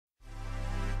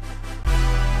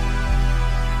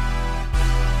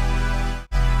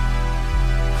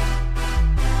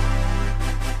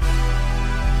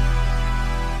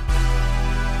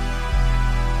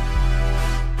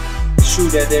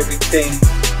at everything.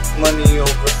 Money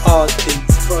over all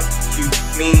things. Fuck you,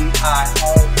 mean I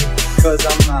own you, because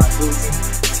I'm not losing.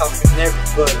 Talking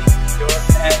everybody, you're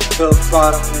at the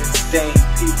bottom and staying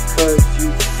because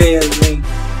you failing.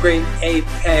 Grade A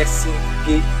passing,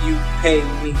 get you pay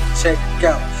me. Check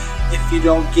out if you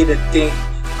don't get a thing.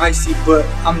 Icy, but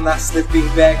I'm not slipping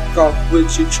back off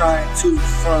what you're trying to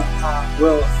front.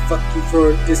 Well, fuck you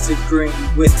for disagreeing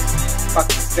with me.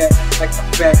 Pocket fat like a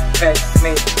backpack,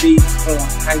 maybe on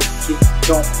hiking.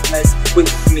 Don't mess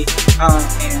with me, I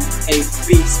am a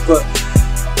beast. But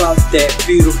about that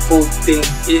beautiful thing,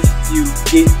 if you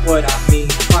get what I mean.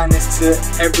 Finest to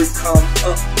ever come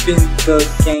up in the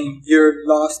game. Your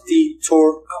lost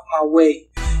detour out my way.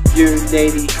 Your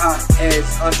lady hot as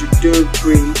 100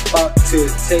 degrees, about to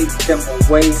take them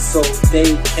away so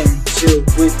they can chill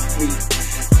with me.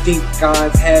 Think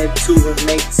I've had to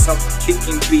make some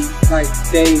kicking beat like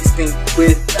they think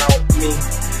without me.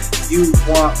 You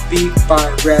want beef,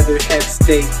 I'd rather have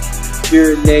steak.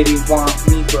 Your lady want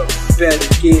me, but better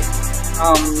get.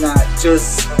 I'm not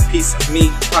just a piece of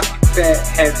meat. Pocket fat,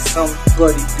 have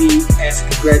somebody be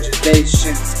asking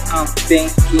congratulations. I'm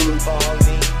thinking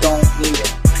balling, don't need a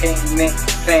payment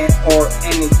plan or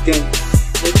anything.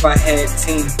 If I had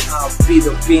team, I'll be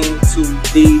the bean to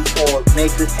lead or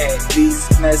make her at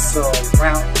least mess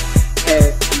around.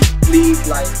 Have you bleed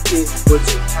like it was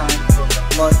your time for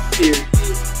the month period.